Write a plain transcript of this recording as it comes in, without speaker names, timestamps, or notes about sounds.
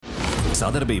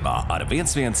Sadarbībā ar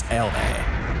 11 LV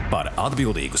par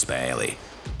atbildīgu spēli.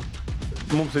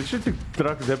 Mums ir šī tik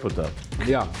traki deputāti.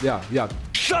 Jā.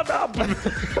 Shut up!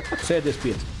 Sēdies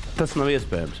 5. Tas nav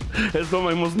iespējams. Es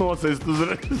domāju, mums nocist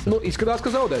uzreiz. Nu, izskatās, ka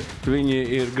zaudēs. Viņi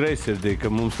ir greizsirdīgi, ka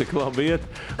mums tik labi iet.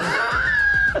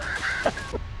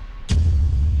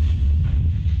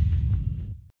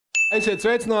 Esiet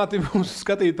sveicināti, mūsu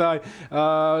skatītāji.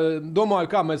 Domāju,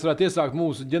 kā mēs varētu iesākt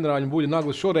mūsu ģenerāļu buļļu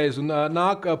naglas šoreiz. Un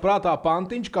nāk prātā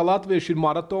pantiņš, ka latvieši ir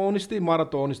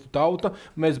maratonistu tauta.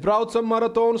 Mēs braucam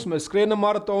maratonus, mēs skrienam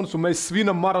maratonus un mēs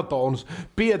svinam maratonus.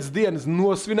 5 dienas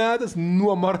nosvinētas,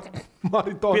 maratonētas.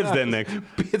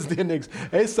 5 diennieks.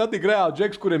 Es satiku reāli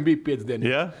džeks, kuriem bija 5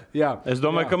 dienas. Jā? Es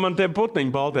domāju, ka man tie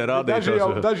putniņi baltē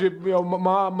rādītos. Daži jau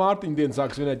Mārtiņa dienu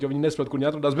sāk svinēt, jo viņi nesaprot, kur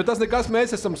viņi atrodās. Bet tas nekas,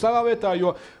 mēs esam savā vietā,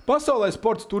 jo pasaulē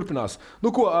sports turpinās.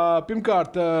 Nu ko,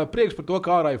 pirmkārt, prieks par to,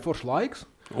 kā ārā ir foršs laiks.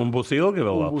 Un būs ilgi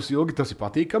vēl labs. Būs ilgi, tas ir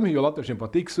patīkami, jo latviešiem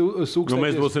patīk sūkstēties. Nu,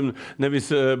 mēs būsim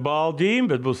nevis baldīm,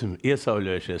 bet būsim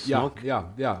iesauļojušies.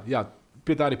 Jā,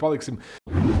 pie tā arī paliksim.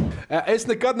 Es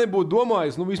nekad nebūtu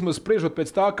domājis, vismaz spriežot pēc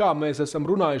tā, kā mēs esam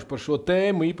runājuši par šo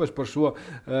tēmu, īpaši par šo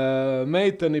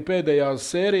meiteni pēdējās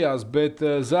sērijās, bet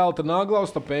Zelta Nagla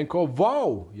Ostapenko,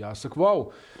 jāsaka,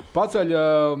 paceļ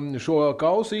šo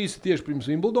kausu īsi tieši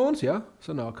pirms Wimbledonas,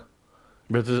 sanāk.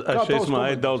 Bet es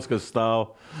šeit daudz, kas stāv.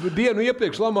 Dienu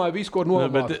iepriekš lamāja visu, ko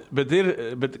nolamāt. Bet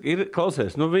ir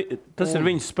klausies, tas ir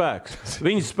viņas spēks.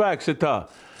 Viņas spēks ir tā.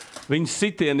 Viņas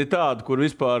sitieni ir tādi, kur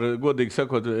vispār, godīgi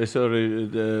sakot, es arī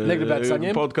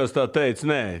podkastā teicu,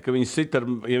 ka viņas sita,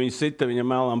 ja viņas sita, viņa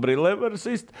mēlām brillē var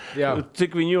sist,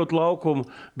 cik viņi jūt laukumu,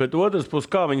 bet otrs pus,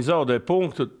 kā viņi zaudē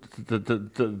punktu,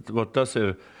 tas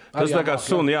ir... Tas tā kā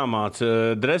suni jāmāc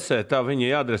dresēt, tā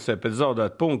viņi jādresē pēc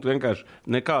zaudēt punktu, vienkārši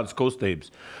nekādas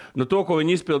kustības. To, ko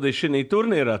viņi izpildīja šī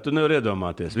turnīrā, tu nevar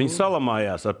iedomāties. Viņi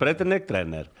salamājās ar pretinieku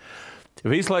treneru.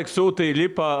 Visu laiku sūtīja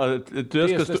ļipā.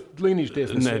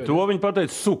 Nē, to viņi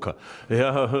pateica suka.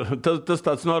 Jā, tas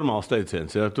tāds normāls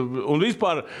teiciens. Jā. Un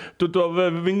vispār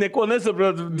viņi neko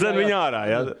nesaprot, dzen viņu ārā.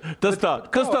 Jā. Tas tā,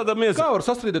 kas tādam iesaka? Kā var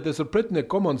sastrīdēties ar pretinieku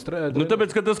komandas treneru?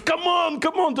 Tāpēc, ka tas, come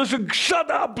on, tas ir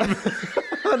shut up!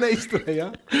 Neizturē,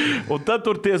 jā. Un tad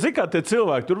tur tie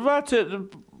cilvēki, tur vecie...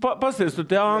 Pasties, tur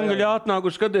tie angļi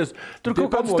atnākuši, skaties, tur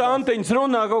kaut kāds tantiņas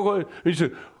runā kaut ko, viņš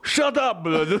ir, shut up!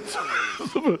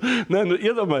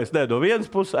 Iedomājies, no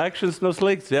vienas puses actions nav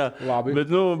slikts, jā. Labi.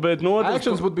 Bet no otras...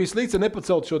 Actions būtu bijis slikts, ja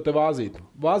nepacelt šo te vāzīti.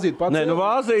 Vāzīt pacelt?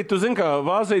 Vāzīt, tu zini kā,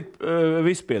 vāzīt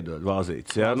viss piedod,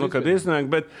 vāzīts, jā. Kad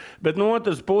iznāk, bet no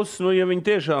otras puses, ja viņi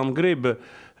tiešām grib,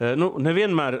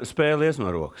 nevienmēr spēle ies no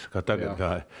rokas, kā tagad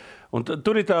gāja. Un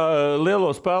tur ir tā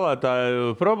lielo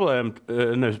spēlētāju problēma,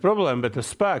 nevis problēma, bet tas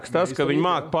spēks, tas, ka viņi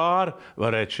māk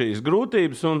pārvarēt šīs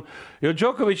grūtības. Jo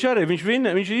Džokovičs arī, viņš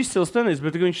ir izcils tenis,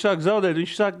 bet viņš sāk zaudēt,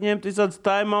 viņš sāk ņemt visādas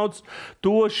timeouts,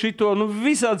 šito,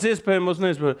 visādas iespējamos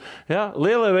nespēj. Jā,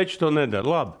 lielie veči to nedara.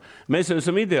 Labi, mēs jau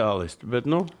esam ideālisti, bet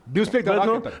 25.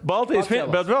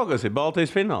 Bet vēl kas ir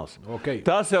Baltijas fināls. Okay.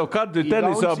 Tas jau kad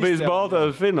tenisā bijis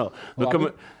Baltijas fināls.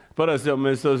 Parasti jau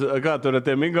mēs kā tur ar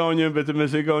tiem igauņiem, bet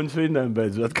mēs igauņus svinējam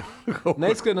beidzot.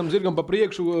 Neskrienam zirgam pa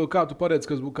priekšu, kā tu paredz,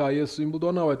 kā ies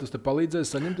Wimbledonā, vai tas te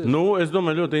palīdzēs saņemties? Es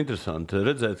domāju, ļoti interesanti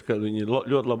redzēt, ka viņi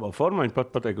ļoti labā formā. Viņi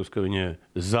pat pateikusi, ka viņi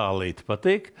zālīti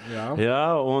patīk.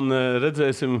 Jā, un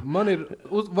redzēsim...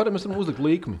 Mēs varam uzlikt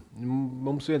līkmi.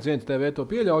 Mums 1 TV to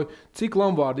pieļauj. Cik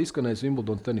lamvārdi izskanēs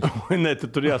Wimbledonas tenisā? Nē,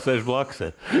 tur jāsēž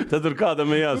blakus. Tad tur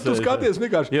kādam ir jāsēž. Tu skaties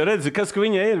vienkārši. Jo redzi, kas ka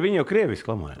viņa ir, viņa jau krieviski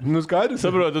klamāja. Skaidrs.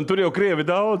 Saprot, un tur jau krievi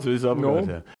daudz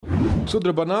visapkārt.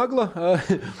 Sudraba Nagla.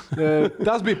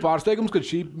 Tas bija pārsteigums, kad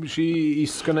šī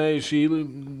izskanēja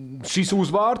šīs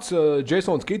uzvārds.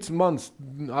 Jasons Kits, mans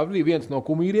arī viens no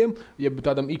kumīriem, jeb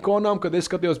tādam ikonām, kad es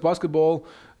skatījos basketbolu,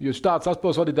 jo tāds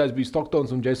atspēles vadītājs bija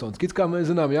Stocktons un Jasons Kits, kā mēs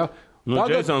zinām, jā.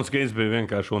 Jasons Kits bija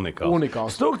vienkārši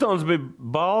unikāls. Stocktons bija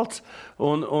balts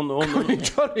un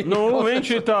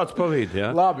viņš ir tāds pavīd, jā.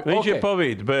 Labi, viņš ir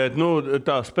pavīd, bet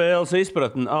tā spēles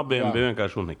izpratne abiem bija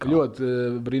vienkārši unikāli. Ļoti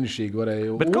brīnišķīgi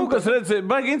varēja. Bet kaut kas redzēja,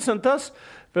 baigi interesanti tas,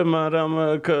 piemēram,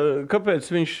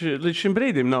 kāpēc viņš līdz šim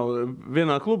brīdim nav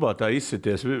vienā klubā tā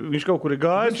izsities. Viņš kaut kur ir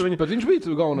gājis. Viņš bija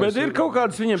galvenais. Bet ir kaut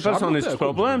kādas viņiem personiskas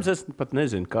problēmas, es pat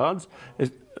nezinu kādas.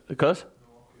 Kas?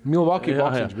 Milwaukee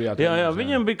boksiņš bija jāatcerās. Jā,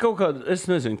 viņam bija kaut kāda, es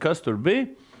nezinu, kas tur bija.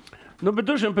 Bet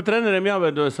drošiem pat treneriem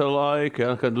jāveidojas ar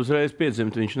laiku, kad uzreiz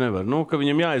piedzimt viņš nevar. Ka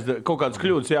viņam jāizdara kaut kādas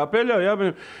kļūdas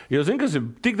jāpieļauj. Jo zini, kas ir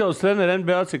tik daudz treneri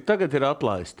NBA, cik tagad ir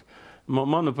atlaisti.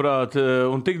 Manuprāt,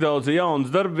 un tik daudz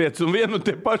jaunas darbvietas un vienu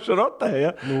tie paši rotē,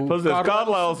 ja? Pazies,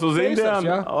 Kārlēls uz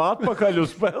Indiānu, atpakaļ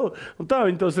uz spēli. Un tā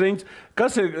viņi tos riņķus.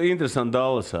 Kas ir interesanti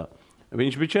Dallasā?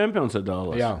 Viņš bija čempions ar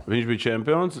Dallas. Jā. Viņš bija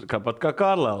čempions, kāpat kā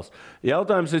Kārlēls.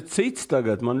 Jautājums ir cits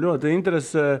tagad. Man ļoti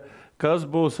interesē, kas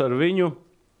būs ar viņu,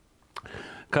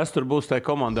 kas tur būs tajā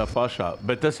komandā pašā.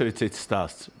 Bet tas ir cits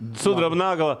stāsts. Sudraba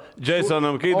nagla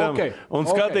Jasonam Kidam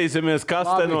un skatīsimies, kas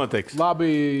te notiks.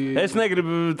 Labi. Es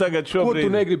negribu tagad šobrīd.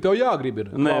 Ko tu negribi? Tev jāgrib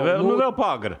ir. Nē, vēl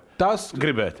pagra.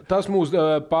 Gribēt. Tas mūs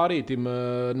pārītim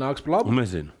nāks par labu?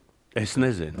 Nezinu. Es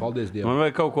nezinu. Paldies Dievam. Man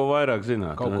vajag kaut ko vairāk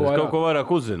zināt. Kaut ko vairāk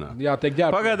uzzināt. Jā, tiek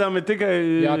ģērbtuvē. Pagaidām ir tikai...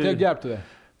 Jā, tiek ģērbtuvē.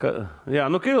 Jā,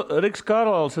 Riks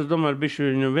Kārlēls, es domāju, ir bišķi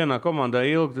viņu vienā komandā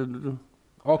ilgi.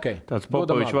 Tāds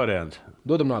Popovičs variants.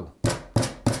 Dodam naglu.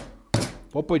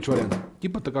 Popovičs variants.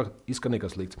 Ķipa tā kā izskan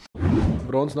nekas līdz.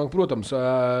 Brons nāk, protams.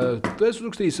 Tu esi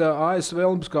uzrakstījis ASV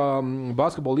Olimpiskā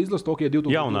basketbola izlases Tokijā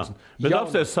 2020. Jaunā, bet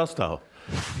apsties sastāvu.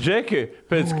 Džeki,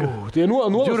 pēc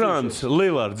Durants,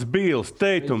 Lillards, Bīls,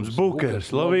 Teitums,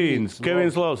 Bukers, Lavīns,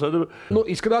 Kevins Lavs.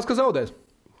 Izskatās, ka zaudēs.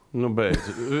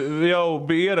 Beidz. Jau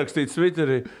bija ierakstīts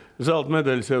Twitterī. Zelta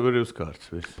medaļas jau ir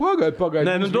uzkārts. Pagaid.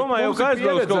 Nē, domāju, ka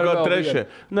aizbrauks kaut kādā trešajā.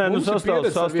 Nē,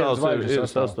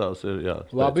 sastāvs ir, jā.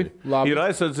 Labi. Ir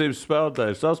aizsardzības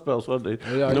spēlētāji, ir saspēles vadīt.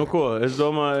 Ko, es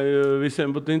domāju, visiem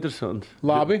būtu interesanti.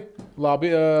 Labi.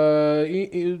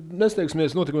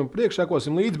 Nesteigsimies notikumiem priekš,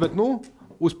 sekosim līdzi, bet,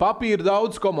 uz papīra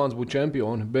daudz komandas būtu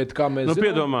čempioni, bet kā mēs zinām...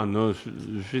 Piedomā,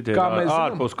 šitie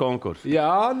ārpus konkursa.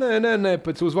 Jā, nē,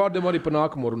 pēc uzvārdiem arī par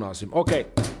nākamo runāsim.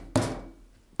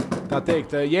 Tā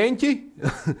teikt, jeņķi,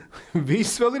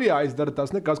 viss vēl ir jāizdara.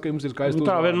 Tas nekas, ka jums ir skaisti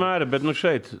tā vienmēr, bet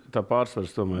šeit tā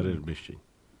pārsvars tomēr ir bišķiņi.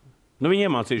 Viņi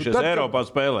iemācījušies Eiropā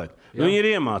spēlēt. Viņi ir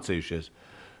iemācījušies.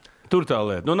 Tur tā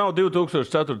lieta. Nav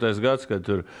 2004. gads, kad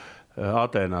tur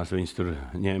Atēnās viņus tur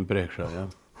ņēma priekšā. Jā.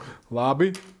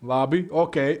 Labi,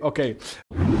 ok.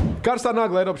 Karstā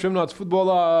nagla Eiropas čempionāts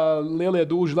futbolā, lielie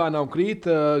dūži lēnām krīt.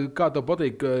 Kā tev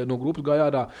patīk, no grupas gāja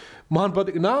ārā? Man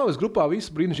patīk, es grupā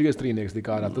viss brīnišķīgais trīnieks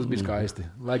tika ārā. Tas bija skaisti.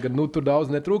 Lai gan tur daudz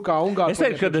netrūkā. Es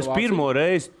teiktu, ka es pirmo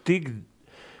reizi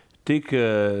tik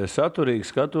saturīgi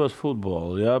skatos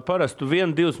futbolu. Jā, parasti tu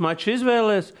 1-2 mačus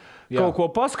izvēlēs. Kaut ko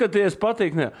paskaties,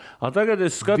 patīk. Tagad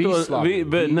es skatos,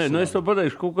 es to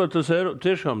pateikšu, kaut kā tas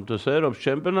Eiropas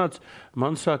čempionāts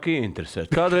man sāk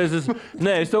ieinteresēt. Kādreiz es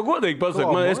to godīgi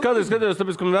pasaku. Es kādreiz skatījos,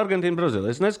 tāpēc, ka man ir Argentīna,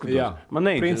 Brazīlija. Es neskatos. Man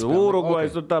neinteresē.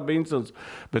 Urugvajs, tur tā bija interesants.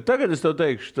 Bet tagad es to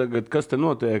teikšu, kas te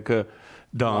notiek.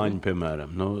 Dāņi,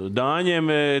 piemēram. Dāņiem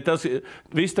tas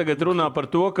viss tagad runā par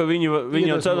to, ka viņi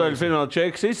jau ceturtdaļfināla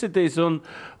Čekas izsitīs un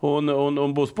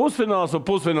būs pusfināls, un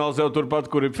pusfināls jau turpat,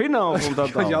 kur ir fināls.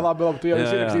 Jā, labi, tu jau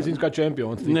esi ierakstījis viņus kā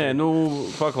čempions. Nē,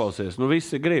 paklausies,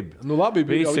 visi grib. Labi,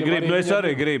 visi grib, es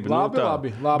arī gribu.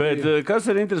 Labi. Bet kas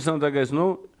ir interesantākais,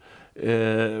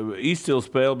 izcila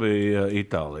spēle bija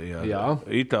Itālijā.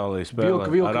 Itālija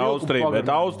spēlē ar Austriju, bet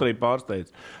Austrija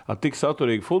pārsteidz ar tik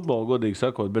saturīgu futbolu, godīgi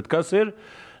sakot. Bet kas ir?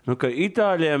 Ka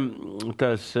Itāļiem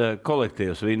tas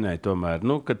kolektīvs vinēja tomēr.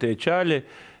 Ka tie čaļi,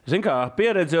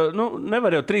 pieredze jau,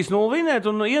 nevar jau 3-0 vinēt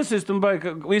un iesist un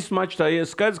baigi, visu maču tā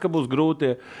ies. Skaidrs, ka būs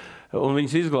grūti. Un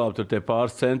viņas izglāba tur tie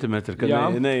pāris centimetri, kad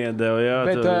neiedeva.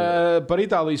 Bet par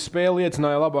Itālijas spēli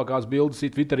liecināja labākās bildes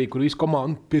Twitterī, kur visu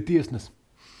komandu pie tiesnes.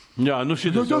 Jā,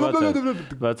 šitas ir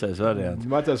vecais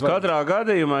variants. Katrā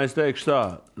gadījumā es teikšu tā,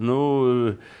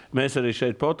 mēs arī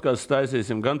šeit podcastu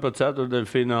taisīsim gan pa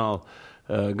ceturtdaļfinālu,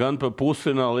 gan pa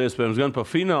pusfinālu iespējams, gan pa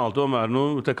finālu. Tomēr,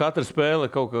 te katra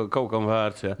spēle kaut kam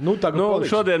vērts. Ja.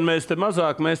 Šodien mēs te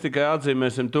mazāk, mēs tikai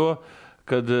atzīmēsim to,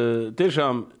 kad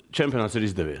tiešām čempionāts ir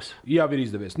izdevies. Jā, ir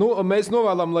izdevies. Mēs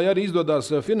novēlam, lai arī izdodas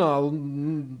finālu,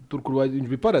 tur, kur viņš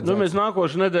bija paredzēts. Mēs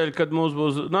nākošu nedēļu, kad mums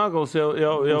būs nagls,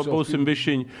 jau būsim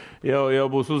bišķiņi, jau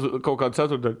būs kaut kāds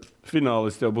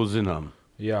ceturtdaļfinālists, jau būs zinām.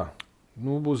 Jā,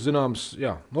 būs zināms,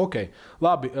 jā. Ok.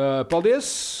 Labi,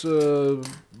 paldies.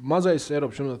 Mazais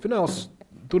Eiropas čempionāta fināls.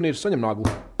 Turnīrs saņem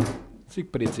naglu. Cik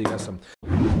priecīgi esam.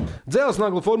 Dzēles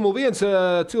nagla Formula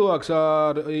 1 cilvēks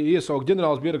ar iesauku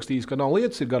ģenerālis bija rakstījis, ka nav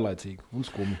lietas, ir garlaicīgi un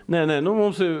skumji. Nē,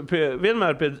 mums ir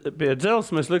vienmēr pie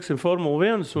dzēles mēs liksim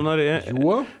Formula 1 un arī...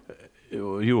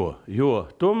 Jo.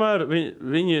 Tomēr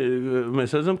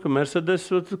mēs redzam, ka Mercedes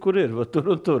kur ir, tur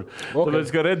un tur. Okay.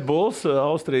 Tāpēc, ka Red Bulls,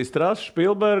 Austrijas trases,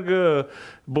 Spielberg,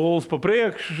 Bulls pa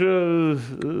priekšu.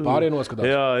 Pārējie noskatās.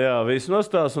 Jā, viss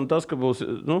nostās. Un tas, ka būs,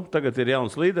 tagad ir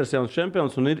jauns līderis, jauns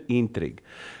čempions un ir intriga.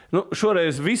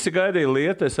 Šoreiz visi gaidīja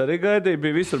lietu, es arī gaidīju,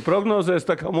 bija visur prognozēs,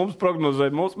 tā kā mums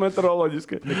prognozēja mūsu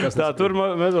meteoroloģiski. Tā tur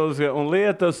meteoroloģiski un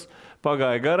lietas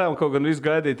pagāja garām, kaut gan viss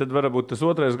gaidīja, tad varbūt tas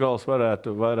otrais gals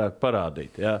varētu vairāk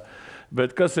parādīt. Jā.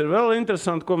 Bet kas ir vēl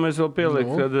interesanti, ko mēs vēl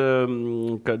pielikt,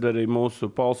 kad arī mūsu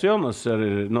Pauls Jonas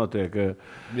arī notiek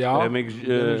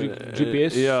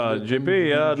GPS. GP,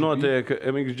 notiek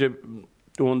MXGP,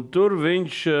 un tur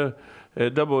viņš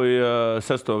Dabūja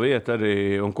 6. vietu arī,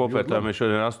 un kopvērtējumā mēs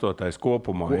šodien 8.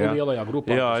 kopumā. Lielajā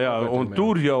grupā. Jā, un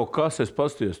tur jau, kas es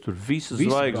pastījos, tur visas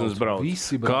zvaigznes brauc.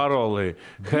 Karoli,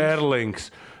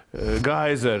 Herlings,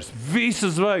 Gaizers,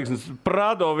 visas zvaigznes,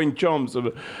 Prado viņa čoms.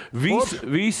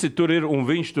 Visi tur ir, un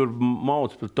viņš tur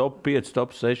mauc par top 5,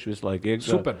 top 6 visu laiku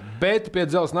iekšā. Super, bet pie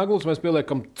Dzeles Naglas mēs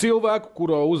pieliekam cilvēku,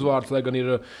 kura uzvārds, lai gan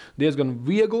ir diezgan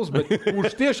viegls, bet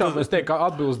kurš tiešām, mēs teiktu, kā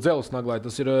atbilst Dzeles Naglai.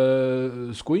 Tas ir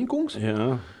Skuiņkungs,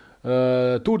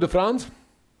 Tour de France.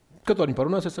 Kad viņi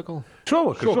parunāsies atkal?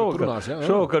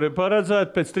 Šovakar ir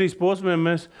paredzēti, pēc 3 posmiem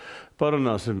mēs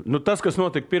parunāsim. Tas, kas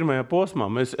notika pirmajā posmā,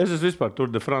 es esmu vispār Tour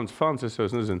de France fans, es jau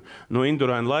nezinu, no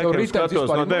Induraina laikiem skatos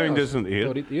no 90. Ir?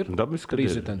 Dabiski, ka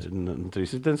 3 ritens.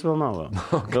 3 ritens vēl nav.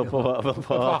 Vēl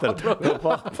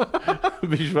pātri.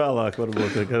 Viņš vēlāk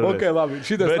varbūt. Ok, labi.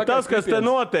 Bet tas, kas te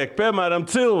notiek, piemēram,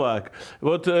 cilvēki,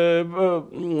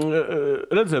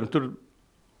 redzam, tur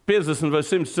 50 vai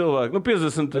 100 cilvēku.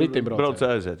 50 brauc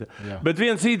aiziet. Ja. Bet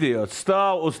viens idiots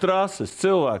stāv uz trases,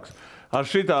 cilvēks ar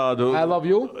šitādu... I love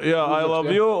you? Jā, I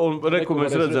love you. Un reku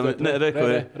mēs redzam...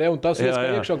 Un tas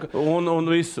iekšā. Un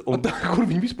visu. Kur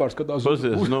viņi vispār skatās?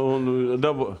 Pasies,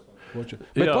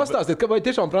 Bet pastāstiet, vai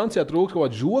tiešām Francijā trūkst kaut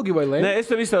kādi žogi vai lēni? Nē, es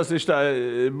tev izstāstīšu tā,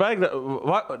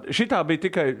 šitā bija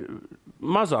tikai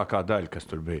mazākā daļa, kas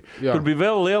tur bija. Jā. Tur bija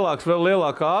vēl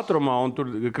lielākā ātrumā, un tur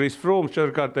Kris Frūms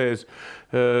 4-kārtējais.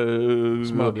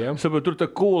 Smagi, jā. Saprot, tur tā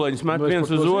kūleņas met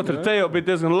viens uz otru. Te jau bija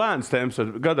diezgan lēns temps,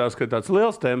 gadās, ka tāds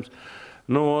liels temps.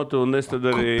 Un es tad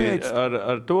arī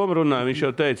ar Tomu runāju. Viņš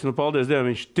jau teica, paldies Dievam,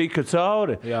 viņš tika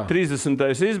cauri. Jā. 30.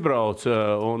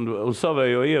 izbrauca un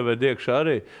savējo ieved iekšā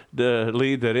arī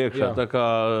līderi iekšā. Tā kā,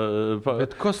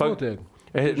 bet kas notiek?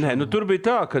 Nē, tur bija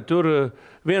tā, ka tur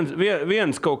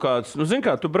viens kaut kāds, zin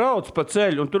kā, tu brauc pa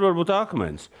ceļu un tur var būt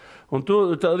akmens. Un tu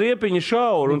tā riepiņa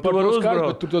šaura, un tu var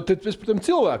uzbraukt. Tur par tiem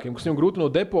cilvēkiem, kas viņam grūti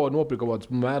no depo nopirka kaut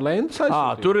kāds lēndas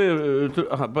aizsūtīt. Tur ir,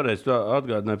 pareizi, tu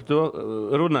atgādināji par to,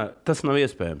 runā, tas nav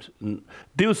iespējams.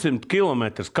 200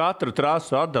 kilometrus katru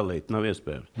trasu atdalīt nav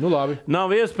iespējams. Labi.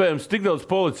 Nav iespējams tik daudz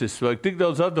policistu, vajag tik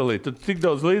daudz atdalīt, tik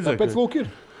daudz līdzekļu. Tāpēc lūk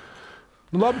ir.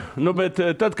 Labi. Bet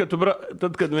tad, kad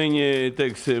viņi,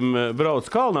 teiksim, brauc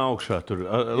kalnā augšā, tur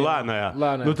lēnajā,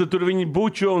 tad tur viņi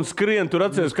bučo un skrien, tur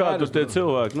atceries, kā tur tie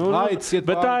cilvēki.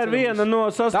 Bet tā ir viena no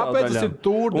sastāvdaļām. Tāpēc tas ir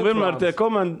Tour de France. Un vienmēr tie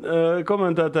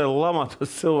komentētāji lamā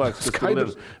tos cilvēkus.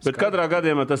 Skaidrs. Bet katrā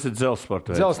gadījumā tas ir dzelzs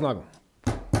sports. Dzelzs Nagla.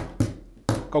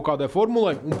 Kaut kādai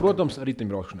formulai un, protams,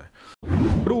 riteņbraukšanai.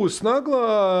 Brūss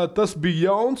Nagla, tas bija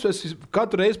jauns. Es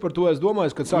katru reizi par to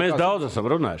domāju, kad sākās. Mēs daudz esam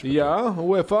runājuši. Jā,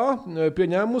 UEFA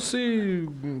pieņēmusi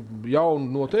jaunu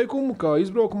noteikumu, ka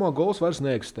izbraukumā gols vairs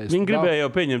neeksistēs. Viņi gribēja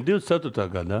jau pieņemt 24.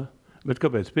 gadā, bet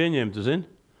kāpēc pieņēma, tu zini?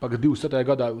 Pagad 24.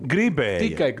 gadā. Gribēja.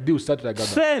 Tikai 24. gadā.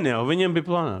 Sen jau viņiem bija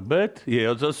plānā, bet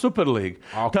iejaucās Superlīga.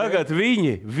 Okay. Tagad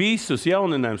viņi visus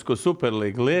jauninājumus, ko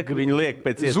Superlīga liek, viņi liek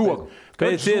pēc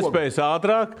iespējas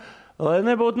ātrāk, lai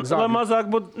mazāk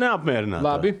būtu neapmierināti.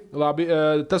 Labi.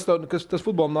 Tas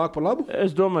futbolam nāk par labu? Es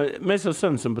domāju, mēs jau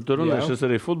sen esam par to runājuši. Es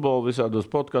arī futbolu visādos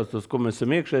podkastos, ko mēs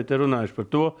esam iekšēji te runājuši par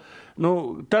to.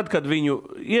 Tad, kad viņu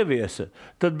ieviesa,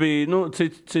 tad bija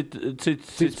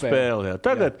cits spēle.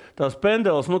 Tagad tās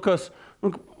pendeles, kas...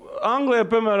 Anglijā,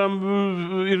 piemēram,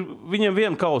 ir viņiem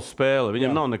viena kausa spēle.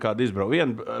 Viņiem nav nekāda izbrauka.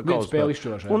 Viena spēle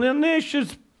izšķirošana. Un ja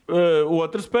neizšķirs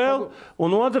otra spēle,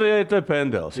 un otra ir te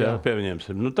pendeles, pie viņiem.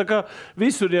 Tā kā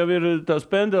visur jau ir tās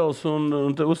pendeles,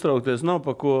 un te uztraukties nav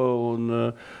pa ko,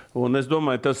 un es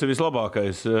domāju, tas ir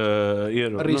vislabākais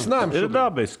risinājums. Ir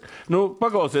dabiski.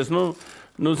 Paklausies,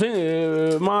 zini,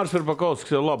 Māris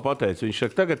Verpakovskis jau labi pateica. Viņš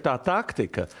saka, tagad tā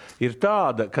taktika ir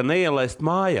tāda, ka neielaist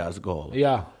mājās golu.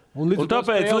 Jā. Un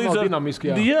tāpēc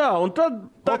dinamiski, un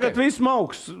tagad viss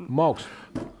mauks.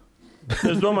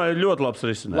 Es domāju, ļoti labs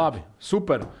risinājums. Labi,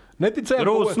 super. Neticēju.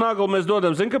 Brūss Naglu mēs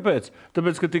dodam, zini kāpēc?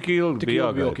 Tāpēc, ka tik ilgi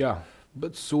bija jāgaida. Jā.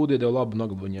 Bet sūdīja tev labu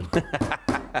Naglu viņiem.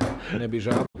 Nebija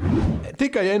žēl.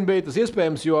 Tikai NBA tas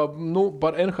iespējams, jo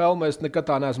par NHL mēs nekad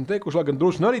tā neesam teikuši, lai gan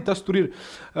droši arī tas tur ir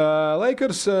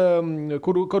Lakers,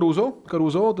 Caruso,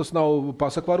 tas nav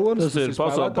pasakvaronis. Tas ir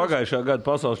pagājušā gada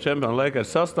pasaules čempiona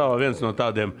Lakers sastāvā, viens no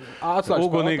tādiem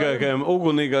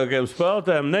ugunīgākajiem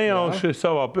spēlētājiem, nejauši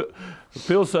savā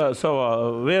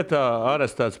vietā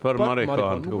arestēts par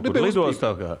marihuānu.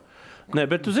 Lidostā kā. Nē,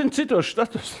 bet tu zini, citos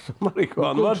štatos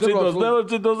marihuānu var, citos nevar,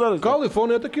 citos arestēt.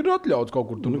 Kalifornijā tak ir atļauts kaut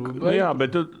kur tur. Jā,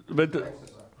 bet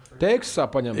Teksasā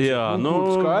paņemts. Jā,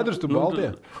 skaidrs, tu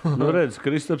Baltijā. Redz,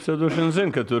 Kristaps jau droši vien zina,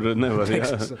 ka tur nevar.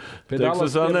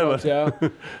 Teksasā nevar.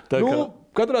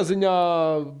 katrā ziņā...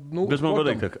 Bet man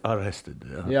godīgi tā arrested.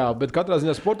 Jā, bet katrā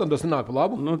ziņā sportam tas nenāk pa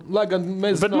labu. Lai gan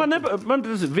mēs... Bet man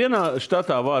tas vienā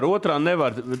štatā var, otrā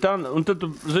nevar. Un tad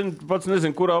tu pats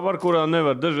nezini, kurā var, kurā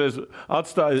nevar. Dažreiz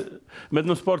atstāja. Bet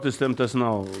sportistiem tas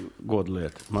nav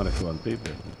godlieta. Marihuana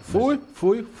pīpē.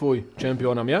 Fuj.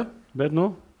 Čempionam, jā? Bet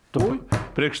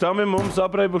priekš tam mums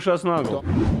apreibušās nagla.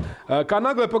 Kā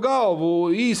naglai pa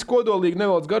galvu, īsi kodolīgi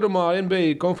nevalsts garumā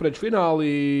NBA konferenču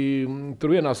finālī,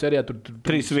 tur vienā sērijā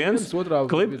 3-1.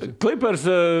 Clippers,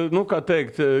 kā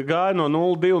teikt, gāja no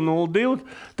 0-2,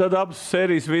 tad abas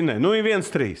sērijas vinēja. Ir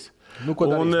 1-3.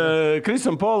 Un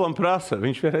Krisam Polam prasa,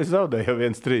 viņš vienreiz zaudēja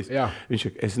 1-3. Viņš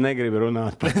saka, es negribu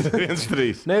runāt par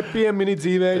 1-3. Nepiemini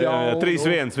dzīvē jau.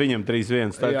 3-1, viņam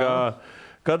 3-1. Tā kā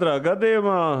katrā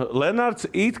gadījumā Lenards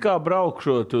it kā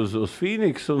braukšot uz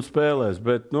Phoenix un spēlēs,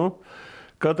 bet,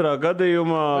 katrā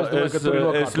gadījumā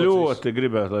es ļoti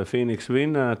gribētu, lai Phoenix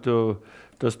vinētu.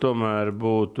 Tas tomēr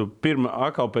būtu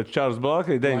atkal pēc Čārls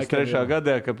Blākī, 93.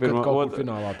 gadā, kad pirmā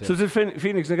finālā. Tas ir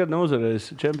Phoenix nekad neuzvarējis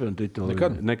čempionu titulu.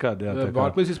 Nekad, jā.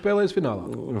 Barklīs ir spēlējis finālā.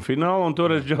 Finālā, un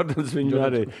toreiz Jordans viņu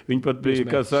arī. Viņi pat bija,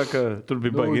 kā saka, tur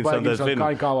bija baigi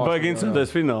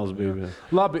interesantais fināls. Bija.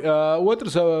 Labi,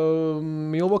 otrs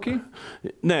Milwaukee?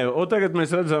 Nē, un tagad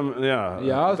mēs redzam,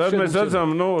 tagad mēs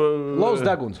redzam, Lauz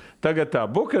deguns. Tagad tā,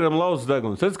 Bukeram lauz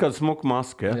deguns. Redz, kāda smuka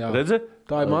maska, ja? Redzi?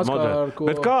 Tā ir maska, ar ko...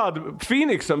 Bet kāda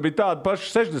Phoenixam bija tāda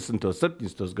paša 60.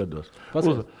 70. gados?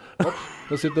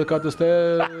 Tas ir kā tas te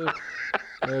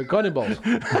kanibals.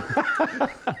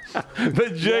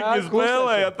 Bet Džeki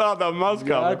spēlēja tādām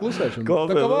maskām. Jā, klusēšana.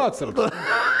 Tā kā vācarps.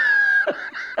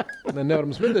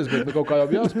 Nevaram smieties, bet kaut kā jau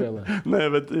jāspēlē. Nē,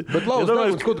 bet Lauz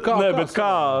deguns,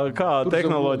 kā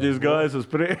tehnoloģijas gājas uz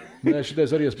priekšu? Nē,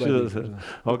 šitais arī iespējams.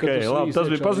 Labi, tas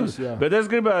bija pasaules. Bet es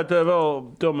gribētu vēl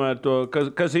tomēr to,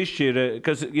 kas izšķīra,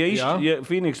 ja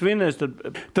Phoenix vinēs, tad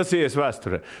tas ies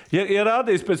vēsturē. Ja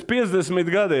rādīs pēc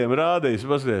 50 gadiem,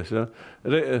 paskaties, ja?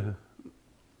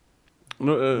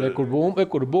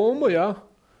 Kur bumba, jā?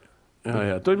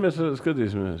 Jā, tur mēs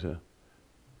skatīsimies, jā.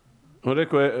 Un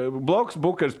bloks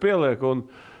Bukers pieliek un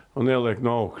ieliek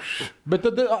no augšas. Bet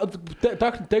tad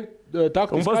taktiski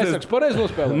aizsaks pareizi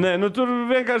nospēlē? Nē, tur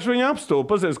vienkārši viņa apstūpa.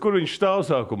 Pazies, kur viņš stāv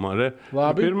sākumā.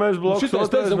 Labi. Pirmais bloks,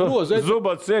 otrais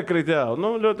Zubats iekrīt, jā.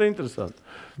 Ļoti interesanti.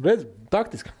 Redz,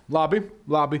 taktiski. Labi.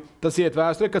 Tas iet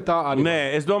vēsturē, ka tā arī.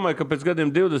 Nē, es domāju, ka pēc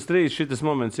gadiem 23 šitas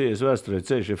moments ies vēsturē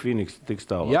ceļš, ja Phoenix tiks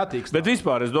tālāk. Jā, tiks tālāk. Bet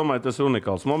vispār es domāju, tas ir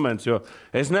unikāls moments, jo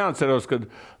es neatceros, kad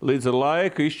līdz ar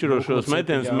laiku izšķirošos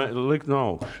metienus likt no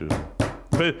augšas.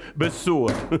 Bez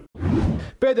soda.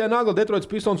 Pēdējā nagla Detroits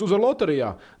Pistons uzvar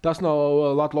loterijā. Tas nav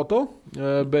Latloto,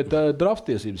 bet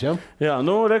drafttiesības, ja? Jā,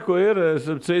 reku ir,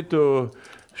 citu...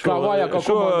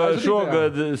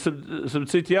 Šogad,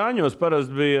 citu Jāņos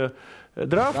parasti bija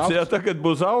drafts, jā, tagad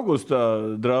būs augustā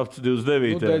drafts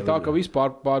 29. Dēļ tā, ka viss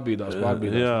pārbīdās.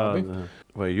 Jā,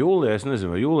 vai jūlijā, es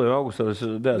nezinu, vai jūlijā, augustā.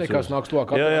 Nekas nāks to,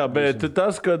 jā, bet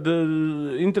tas, kad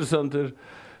interesanti ir,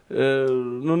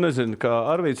 nezinu, kā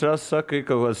Arvīds Rass saka, ir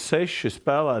kaut kāds 6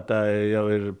 spēlētāji jau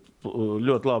ir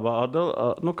ļoti labi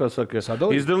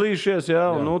izdalījušies, jā,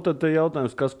 un tad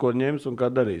jautājums, kas ko ņems un kā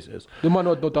darīsies. Man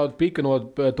no tāda pika no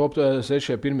top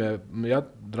 6 pirmie,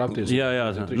 drafties. Jā.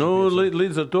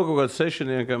 Līdz ar to kaut kāds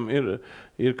sešiniekam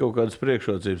ir kaut kādas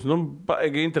priekšrocības.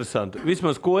 Baigi interesanti.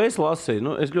 Vismaz, ko es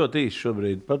lasīju, es ļoti īsti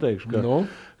šobrīd pateikšu,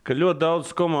 ka ļoti daudz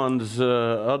komandas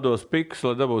atdos pikus,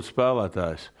 lai dabūtu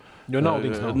spēlētājus. Jo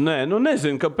naudas nav. Nē,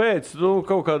 nezinu, kāpēc.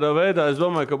 Kaut kādā veidā es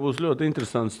domāju, ka būs ļoti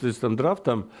interesants tam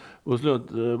draftam. Būs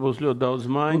ļoti daudz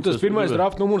maiņas. Un tas pirmais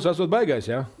draft numurs esot baigais,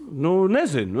 jā?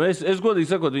 Nezinu. Es godīgi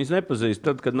sakot, viņus nepazīstu.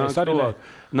 Tad, kad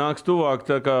nāks tuvāk,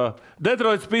 tā kā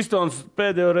Detroits Pistons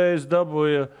pēdējo reizi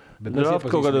dabūja draft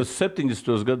kaut kādos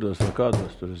 70. gados vai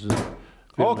kādos tur.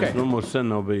 Pirmais numurs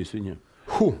sen nav bijis viņam.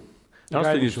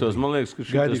 80. Man liekas, ka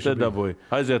šis te dabūja.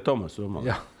 Aiziet Tomas.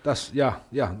 Jā,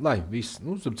 lai viss.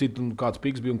 Citu, kāds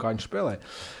piks bija un kā viņš spēlēja.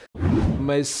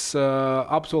 Mēs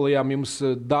apsolījām jums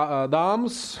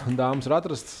dāmas ir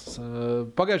atrastas.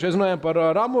 Pagājušajā runājām par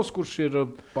Ramos, kurš ir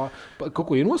kaut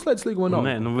ko noslēdz līgumu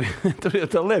vai nav? Nē, tur jau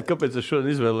tā lieta, kāpēc es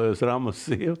šodien izvēlējos Ramos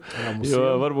sievu.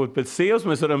 Jo varbūt pēc sievas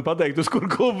mēs varam pateikt, uz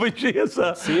kur klubu viņš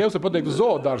iesāk. Sievas var pateikt uz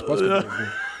zoodārs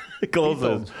paskatīt.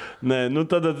 Klausies. Nē,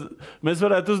 tad mēs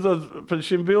varētu uzdot pēc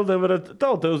šīm bildēm,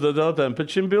 tautai uzdot jautājumu,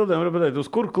 pēc šīm bildēm varētu pateikt, uz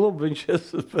kur klubu viņš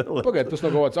spēlē. Pagaid, tas nav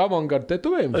kaut kāds avangarda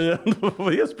tetovējums? Jā,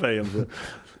 iespējams.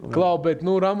 Klau, bet,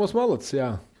 Ramos malacis,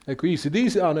 jā. Eku īsi,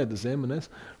 tas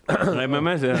MMS.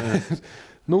 MMS, jā.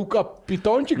 Nu, kā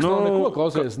Pitončiks nav neko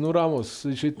klausies. Nu, Ramos,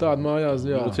 viņš ir tāda mājās,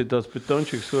 jā. Nu, citās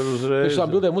Pitončiks var uzreiz.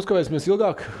 Tiešām bildēm uzkavēsimies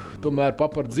ilgāk, tomēr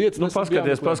papart dziets. Nu,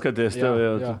 paskaties, tev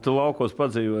jau, tu laukos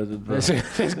padzīvoji.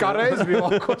 Es kā reiz biju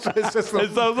laukos,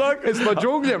 es no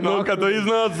džungļiem nāku. Nu, kad tu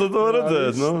iznāc, tad to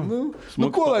redzēt,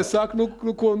 Nu, ko lai saka,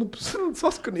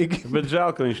 saskanīgi. Bet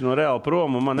žēl, ka viņš no Reāla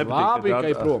prom, un man nepatīk. Labi, ka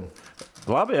ir prom.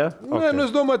 Labi, jā? Nē, nu,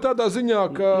 es domāju tādā ziņā,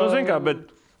 ka... Nu, zin kā, bet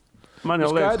man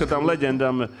jau liekas, ka tām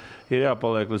leģendām ir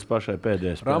jāpaliek līdz pašai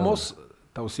pēdējai spēlē. Ramos,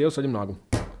 tavs sievas saņem nāgumu.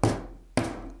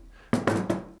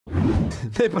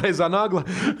 Nepareizā nagla.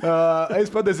 Es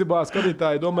patiesībā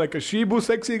skatītāji domāju, ka šī būs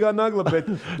seksīgā nagla, bet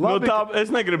labi,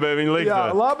 es negribēju viņu likt.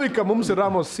 Jā, labi, ka mums ir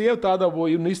Ramos sieva, tādā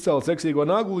būtu izcēla seksīgo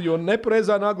naglu, jo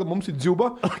nepareizā nagla mums ir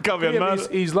Džuba. Kā vienmēr.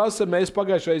 Izlasa, mēs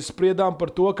pagājušais spriedām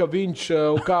par to, ka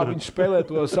kā viņš spēlē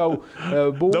to savu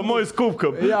bumbu. Damojas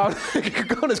kubkam. Jā,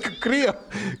 kaunis, ka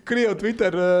Krievu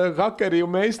Twitter hakeri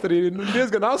un meistari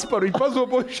diezgan aspari, viņi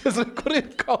pazobojušies, kur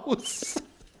ir kauss.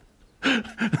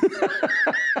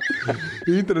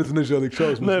 Internets nežēlīgi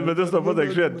šausmas. Nē, bet es to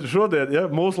pateikšu šodien, ja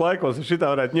mūsu laikos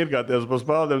šitā varētu ņirgāties pa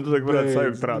spēlēm, tu varētu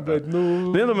sajūgt prātā.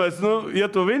 Ja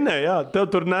tu vinē, jā, tev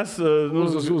tur nes...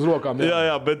 Uz rokām, jā.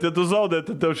 Jā, bet ja tu zaudē,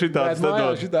 tad tev šitāds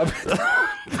nedod.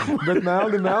 Bet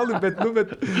meldi,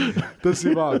 bet tas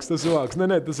ir vāks.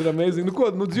 Nē, tas ir amazing. Nu ko,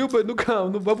 Džuba,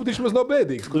 varbūt viņš maz nav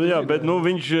bēdīgs. Jā, bet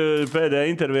viņš pēdējā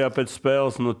intervijā pēc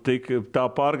spēles, tā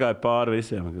pārgāja pāri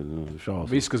visiem.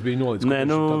 Viss, kas bija nolīdz. Nē,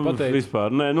 vispār.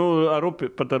 Nē,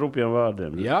 pat ar rupjiem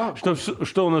vārdiem. Jā.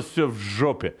 Что у нас все в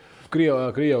жопе?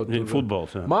 Krievu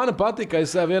futbols. Jā. Mana patika,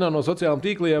 es vienā no sociālajiem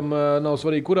tīkliem, nav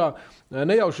svarīgi, kurā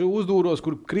nejauši uzdūros,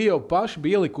 kur Krievi paši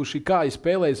bija ielikuši, kā ir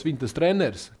spēlējis viņa tas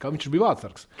treneris, kā viņš bija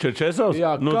vārdsargs. Čerčesovs?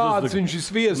 Jā, kāds viņš ir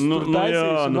sviests, tur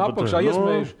taisījis un apakšā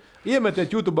iesmējuši.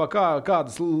 Iemetiet YouTube,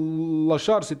 kādas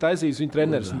Lašārs ir taisījis viņa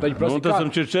treneris. Tas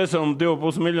ir Čerčesovam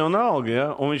 2,5 miljonu alga, ja?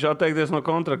 Un viņš atteikties no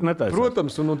kontrakta netaisīs.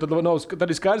 Protams, un tad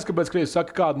ir skaidrs, kāpēc Krievs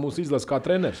saka, kādu mūsu izlasa kā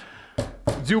treneris.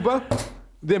 Džuba.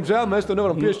 Diemžēl mēs to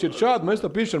nevaram piešķirt šādu, mēs to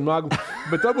piešķiram naglu.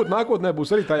 Bet varbūt nākotnē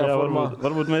būs arī tajā formā.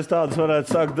 Varbūt mēs tādus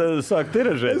varētu sākt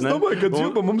tiražēt. Es domāju, ka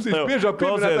Džuba mums ir biežāk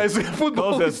pieminētais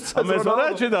futbolists. Mēs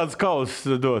varētu šitāds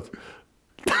kausus dot.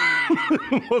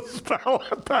 Mūsu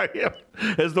spēlētājiem.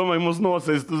 Es domāju, mums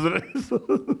nosist uzreiz.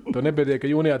 Tu nebiedēji, ka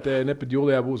jūnijā nepēc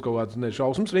jūlijā būs kaut kāds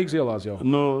šausmas Rīgas ielās jau?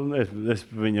 Es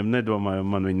viņam nedomāju,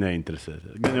 man viņi neinteresē.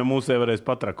 Gan jau mūsē varēs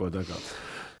patrakot.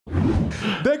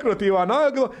 Dekoratīvā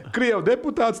nagla, Krievu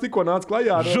deputāts tikko nāca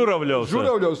klajā ar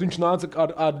Žuravļovs. Viņš nāca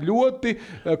ar ļoti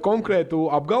konkrētu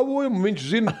apgalvojumu, viņš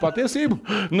zina patiesību.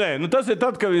 Nē, tas ir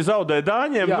tad, kad viņi zaudē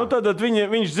Dāņiem, tad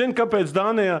viņš zina, kāpēc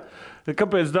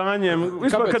Dāņiem,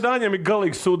 vispār, ka Dāņiem ir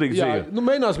galīgi sūdīgi dzīve.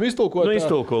 Mēģināsim iztulkot.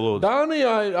 Iztulko, lūdzu.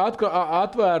 Dānijā ir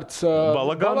atvērts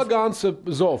balagāns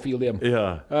zoofīliem.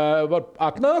 Var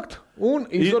atnākt un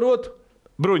izvarot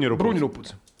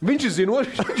bruņurupuci. Viņš ir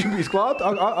zinošs, viņš bija klāt,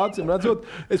 acīm redzot.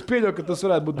 Es pieļauju, ka tas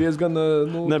varētu būt diezgan...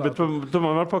 Nē, bet tu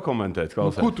man var pakomentēt.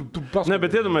 Ko tu paskaties? Nē,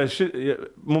 bet iedomājies,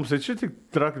 mums ir šitik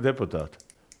traki deputāti.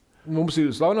 Mums ir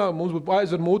slavenā, mums būtu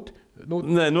aizver muti.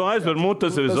 Nē, aizver muti,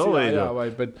 tas ir zolīdā. Jā,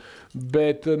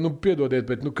 bet piedodiet,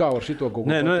 bet kā var šito kaut ko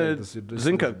pateikt?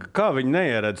 Zin, kā viņi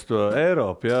neieredz to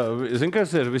Eiropu, jā? Zin,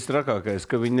 kas ir vistrakākais,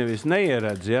 ka viņi nevis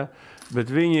neieredz, jā? Bet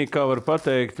viņi, kā var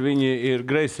pateikt, viņi ir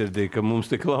greizsirdīgi, ka mums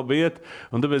tik labi iet,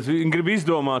 un tāpēc viņi grib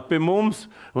izdomāt pie mums,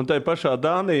 un tai pašā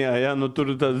Dānijā, ja,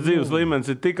 tur tāds dzīves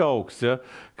līmenis ir tik augsts, ja,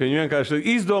 ka viņi vienkārši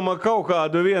izdomā kaut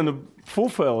kādu vienu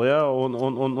fufeli, ja,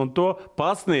 un to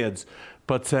pasniedz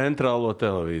pa centrālo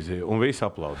televīziju, un visi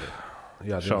aplaudē.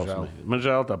 Jā, diemžēl. Man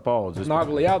žēl tā paudze.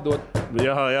 Nagla jādod.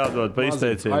 Jā, jādod pa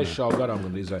izteicienu. Aizšāv garām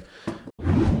gandrīz.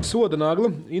 Soda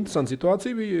nagla, interesanta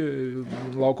situācija bija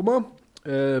laukumā.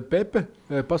 Pepe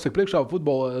pasaka priekšā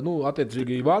futbola,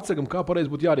 attiecīgi Vācekam, kā pareizi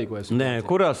būtu jārīkojas. Nē,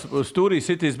 kurās stūrī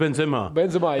sitīs Benzemā?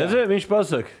 Benzemā, jā. Viņš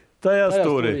pasaka, tajā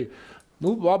stūrī.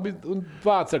 Labi, un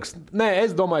Vāceks, nē,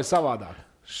 es domāju savādāk.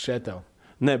 Šetev.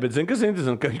 Nē, bet zini, kas ir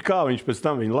interesanti, kā viņš pēc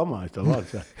tam viņu lamāja, tā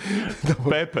vārds.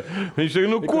 Pepe. Viņš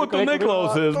teica, ko tu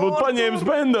neklausies, būtu paņēmis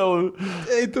pendeli.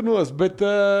 Ej, tu nos, bet,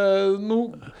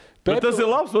 Bet tas ir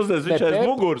labs uzreiz, viņš aiz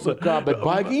muguras. Kā, bet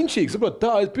baigi inčīgs, saprot,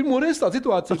 tā ir pirmo reizi tā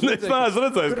situācija. Es neesmu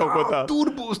redzējis kaut ko tādu.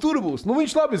 Tur būs.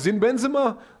 Viņš labi zina Benzemā,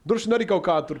 droši vien arī kaut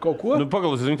ko.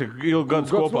 Pagalās, viņi tik ilgi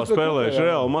gadus kopā spēlējuši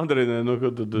Reāli Madridē.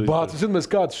 Bāc, zināmies,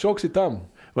 kāds šoks ir tam.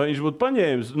 Vai viņš būtu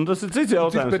paņēmis? Tas ir cits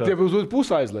jautājums. Bet tev uz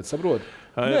pusi aizliet, saprot.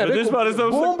 Nē, bet vispār es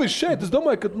bumbis šeit, es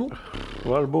domāju, ka,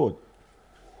 Varbūt.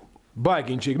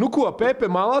 Baigiņšīgi. Ko, Pepe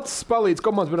Malacis palīdz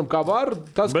komandas, piemēram, kā var.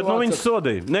 Tas, bet viņš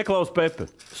sodīja. Neklaus Pepe.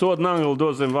 Soda naglu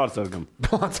dozim vārdsargam.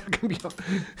 Vārdsargam, jā.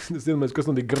 Es nezinu, kas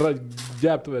notika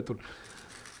ģērbtuvē tur.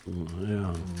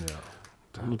 Jā.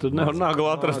 Nu, tad nevar naglu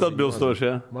atrast atbilstoši,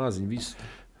 jā. Maziņ, viss.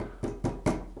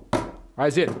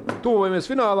 Aiziet, tuvojamies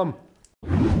finālam.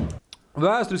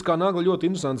 Vēsturiskā nagla ļoti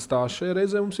interesants stāsts šajā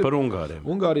reizē mums ir. Par Ungāriem.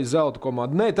 Ungārijas zelta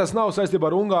komanda. Nē, tas nav saistībā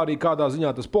ar Ungāriju, kādā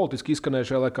ziņā tas politiski izskanēja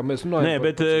šajā laikā. Mēs runājam. Nē,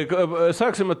 bet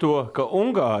sāksim ar to, ka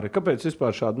Ungāri, kāpēc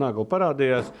vispār šāda nagla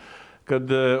parādījās, kad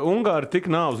Ungāri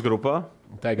tika nāvs grupā.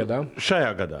 Tajā gadā?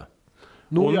 Šajā gadā.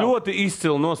 Nu, un ļoti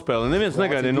izcili nospēlē. Neviens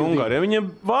negaidīja no Ungāriem.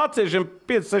 Viņiem vāciešiem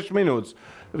 5-6 minūtes.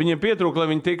 Viņiem pietrūka,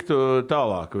 lai viņi tiktu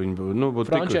tālāk.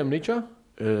 Frančiem Ničā?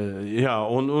 Jā,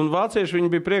 un vācieši viņi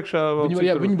bija priekšā.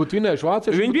 Viņi būtu vinējuši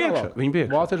vācieši. Viņi priekšā.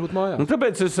 Vācieši būtu mājās.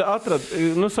 Tāpēc es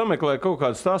sameklēju kaut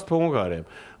kādu stāstu par Ungāriem.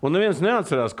 Un neviens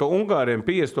neatcerās, ka Ungāriem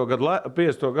 50. gadu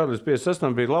līdz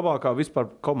 56. bija labākā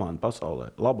vispār komanda pasaulē.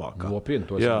 Labākā.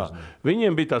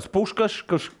 Viņiem bija tās Puškaš,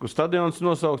 kas stadions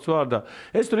nosaukts vārdā.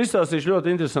 Es tur izstāstīšu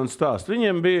ļoti interesantu stāstu.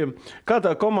 Viņiem bija, kā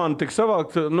tā komanda tika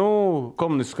savākt,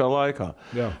 komunistiskā laikā.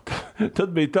 Tad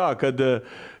bija tā, kad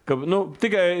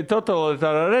tikai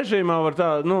totalitārā režīmā var tā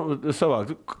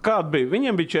savākt. Kāda bija?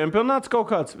 Viņiem bija čempionāts kaut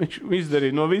kāds, viņš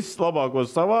izdarīja no visas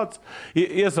labākos savāds,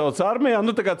 iesauca armijā,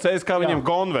 tā kā CSKA viņiem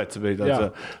konvets bija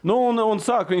tāds. Un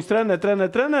sāk viņus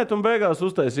trenēt, un beigās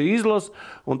uztaisīja izlasu,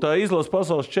 un tā izlasu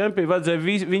pasaules čempionu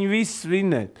vajadzēja viņu visus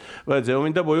vinnēt. Un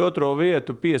viņi dabūja 2.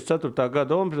 vietu 54.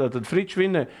 gada olimpiādā, tad Fričs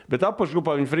vinnēja, bet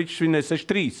apakšgrupā viņi Fričs vinnēja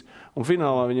 6-3, un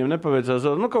finālā viņiem nepaveicās,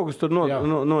 kaut kas tur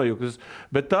nojukas.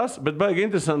 Bet baigi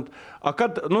interesanti.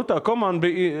 Kad tā komanda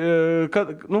bija,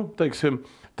 teiksim,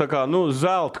 tā kā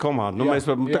zelta komanda. Mēs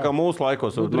varam, tā kā mūsu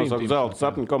laikos nosaukt zelta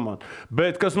sapņu komandu.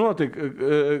 Bet kas notika,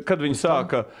 kad viņi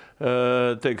sāka,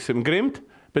 teiksim, grimt?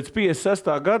 Pēc 56.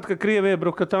 gada, kad Krievi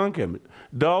iebruka tankiem.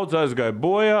 Daudz aizgāja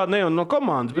bojā, ne no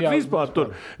komandas, bet vispār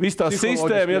tur, viss tā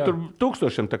sistēma, tur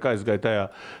tūkstošiem tā kā aizgāja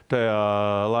tajā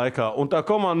laikā. Un tā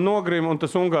komanda nogrima, un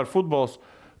tas Ungāru futbols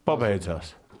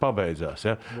pabeidzās.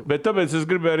 Ja? Bet tāpēc es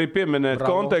gribēju arī pieminēt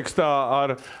kontekstā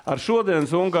ar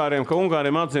šodienas Ungāriem, ka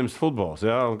Ungāriem atzīmes futbols.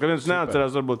 Ja? Ka viens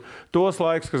neatcerās varbūt tos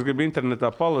laiks, kas grib internetā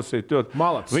palasīt.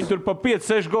 Viņi tur pa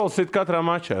 5-6 gols sit katrā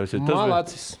mačā.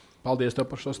 Malacis. Paldies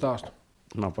tev par šo stāstu.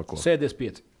 Nav pa ko. Sēdies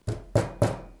 5.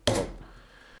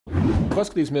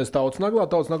 Paskatīsimies Tautas naglā.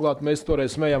 Tautas naglā mēs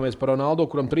toreiz smējāmies par Ronaldo,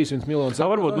 kuram 300 miljonus.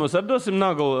 Varbūt mēs atdosim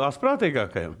naglu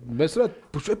asprātīgākajam. Mēs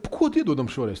ko iedodam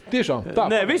šoreiz? Tiešām tā.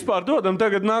 Nē, vispār dodam,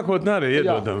 tagad nākotnē arī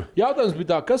iedodam. Jautājums bija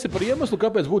tā, kas ir par iemeslu,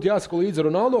 kāpēc būtu jāsako līdzi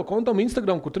Ronaldo kontam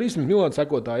Instagram, kur 300 miljonu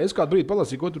sekotāji. Es kādu brīdi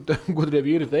palasīju, ko tur gudrie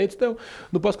vīri teica tev.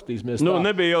 Paskatīsimies.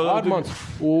 Nebija jau Armāns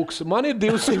Ūks. Man ir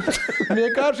 200.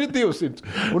 Vienkārši ir 200.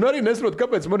 Un arī nesaprotu,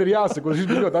 kāpēc man ir jāsako. Šis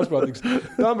bija ļoti asprātīgs.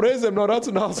 Tām reizēm nav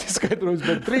racionāls izskaidrojums,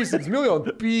 bet 300 miljonu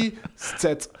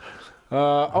pīscets.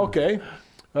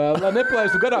 Lai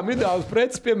nepalaistu garām ideālus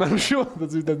preces, piemēram,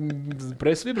 tas ir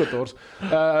preses vibrators,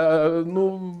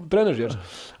 trenažieris.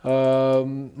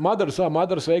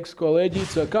 Madaras veiks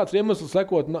kolēģīts. Kāds ir iemesls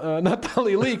sekot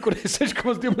Natālija Lī, kur ir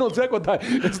 6,2 miljonu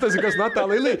sekotāji? Es nezinu, kas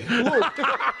Natālija Lī.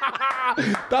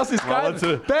 Tas ir skaidrs.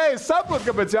 Te es saprotu,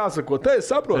 kāpēc jāsako. Te es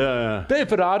saprotu. Te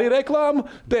ir Ferrari reklāma,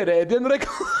 te ir ēdienu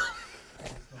reklāma.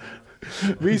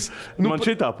 Man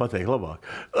šitā patīk labāk.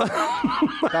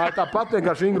 tā pat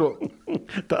vienkārši Ingro.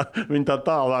 Viņa tā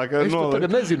tālāk. Es to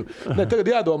tagad nezinu. Tagad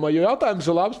jādomā, jo jautājums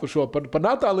ir labs par šo. Par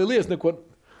Natāliju Lies neko...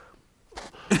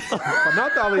 Par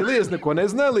Natāliju Lies neko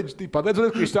nezināju, līdz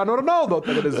pateicoties Kristiāno Ronaldo.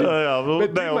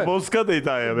 Mūsu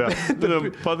skatītājiem.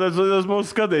 Pateicoties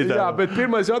mūsu skatītājiem. Jā, bet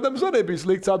pirmais jautājums arī bija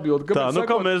slikts atbildi. Tā,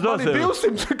 kā mēs dosim? Man ir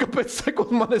 200, kāpēc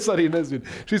sekund, man es arī nezinu.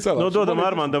 Dodam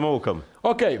Armandam Ūkam.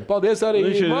 Ok, paldies arī.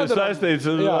 Viņš ir saistīts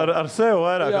ar sevi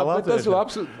vairāk kā Latvijas. Tas ir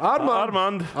labs.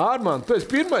 Armand, tu esi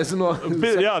pirmais no...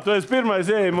 Jā, tu esi pirmais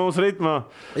ieeja mūsu ritmā.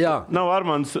 Nav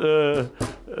Armands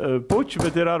Puķis,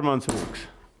 bet ir Armands Ūks.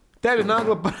 Tev ir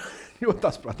nagla par... Jo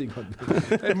tas prātīgi.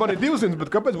 Man ir 200,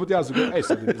 bet kāpēc būtu jāsaka? Es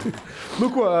arī.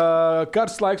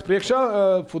 Karsts laiks priekšā.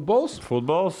 Futbols.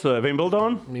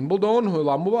 Wimbledon,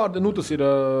 Lambu vārdi. Tas ir...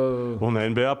 Un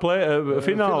NBA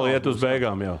fināli iet uz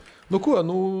beigām jau.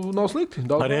 Nav slikti.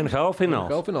 Arī NHL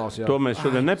fināls. To mēs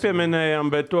šodien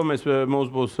nepieminējām, bet to mums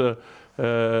būs...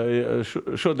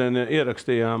 Šodien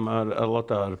ierakstījām ar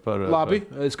Lotāru par... Labi,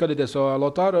 skatieties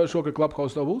Lotāru, šokar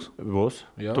Clubhouse tev būs? Būs.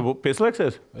 Tu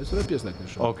pieslēgsies? Es varu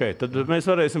pieslēgties. Ok, tad mēs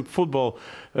varēsim futbolu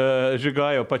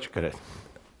žigāju pačakarēt.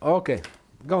 Ok,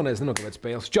 galvenais nenokavēt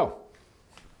spēles. Čau!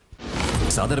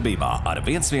 Sadarbībā ar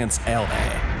 11 LV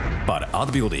par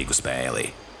atbildīgu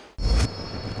spēli.